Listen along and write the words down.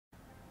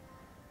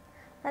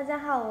大家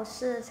好，我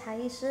是茶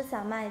艺师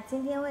小麦，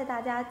今天为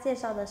大家介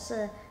绍的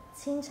是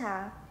清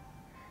茶。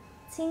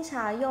清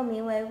茶又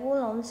名为乌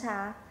龙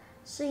茶，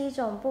是一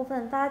种部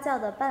分发酵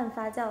的半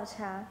发酵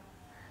茶，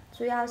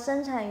主要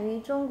生产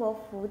于中国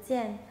福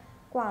建、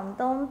广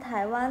东、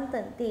台湾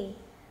等地。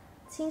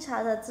清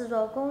茶的制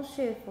作工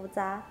序复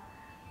杂，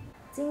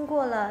经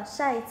过了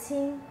晒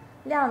青、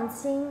晾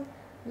青、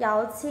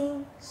摇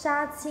青、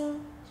杀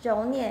青、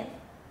揉捻、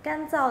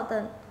干燥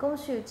等工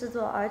序制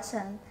作而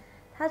成。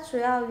它主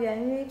要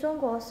源于中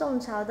国宋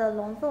朝的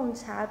龙凤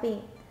茶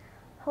饼，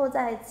后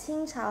在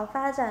清朝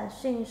发展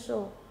迅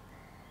速。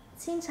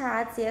清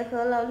茶结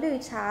合了绿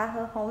茶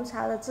和红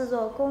茶的制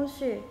作工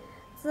序，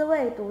滋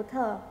味独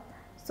特，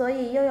所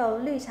以又有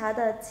绿茶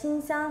的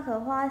清香和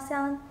花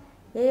香，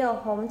也有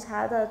红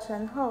茶的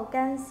醇厚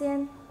甘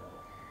鲜。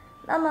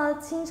那么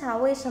清茶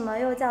为什么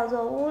又叫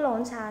做乌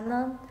龙茶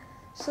呢？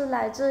是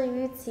来自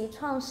于其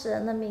创始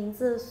人的名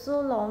字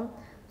苏龙，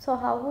绰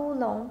号乌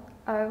龙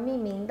而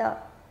命名的。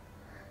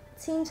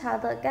清茶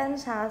的干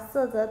茶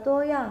色泽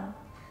多样，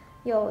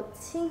有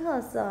青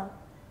褐色、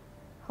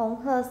红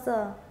褐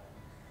色、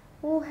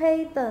乌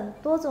黑等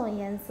多种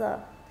颜色。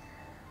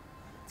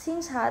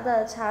清茶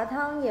的茶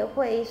汤也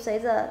会随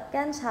着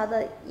干茶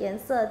的颜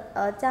色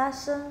而加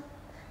深，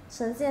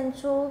呈现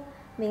出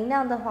明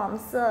亮的黄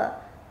色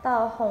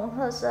到红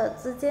褐色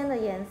之间的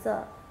颜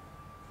色。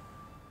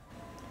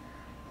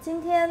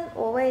今天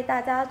我为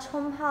大家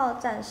冲泡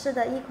展示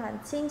的一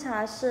款清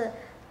茶是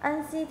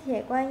安溪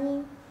铁观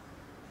音。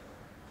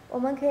我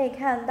们可以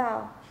看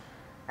到，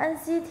安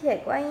溪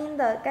铁观音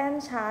的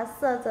干茶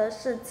色泽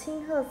是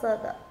青褐色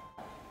的，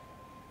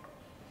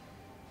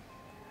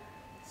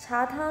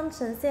茶汤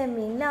呈现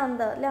明亮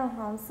的亮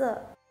黄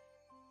色，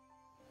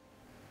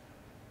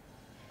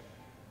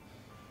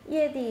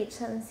叶底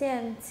呈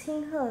现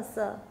青褐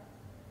色。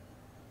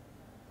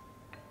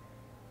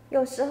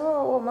有时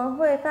候我们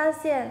会发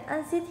现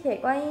安溪铁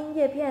观音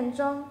叶片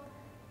中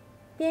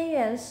边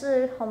缘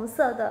是红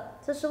色的，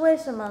这是为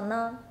什么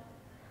呢？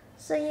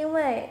是因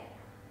为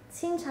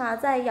清茶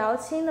在摇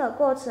青的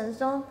过程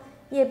中，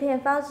叶片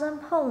发生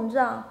碰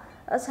撞，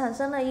而产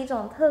生了一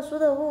种特殊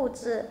的物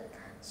质，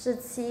使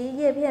其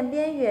叶片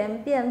边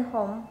缘变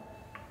红。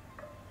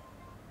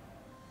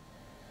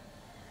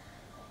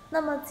那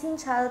么清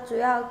茶的主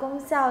要功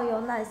效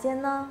有哪些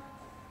呢？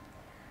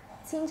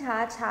清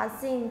茶茶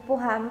性不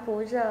寒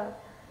不热，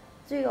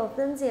具有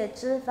分解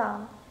脂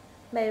肪、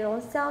美容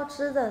消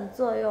脂等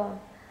作用，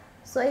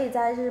所以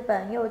在日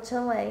本又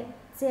称为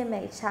健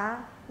美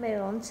茶、美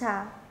容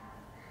茶。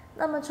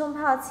那么冲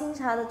泡清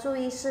茶的注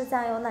意事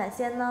项有哪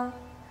些呢？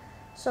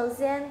首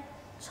先，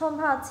冲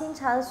泡清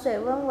茶的水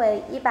温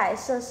为100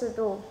摄氏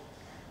度。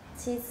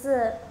其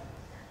次，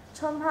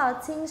冲泡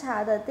清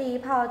茶的第一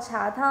泡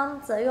茶汤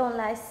则用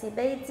来洗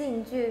杯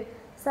净具，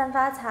散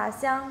发茶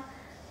香，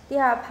第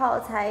二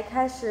泡才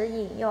开始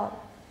饮用。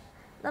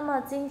那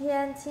么今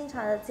天清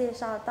茶的介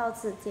绍到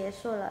此结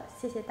束了，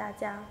谢谢大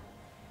家。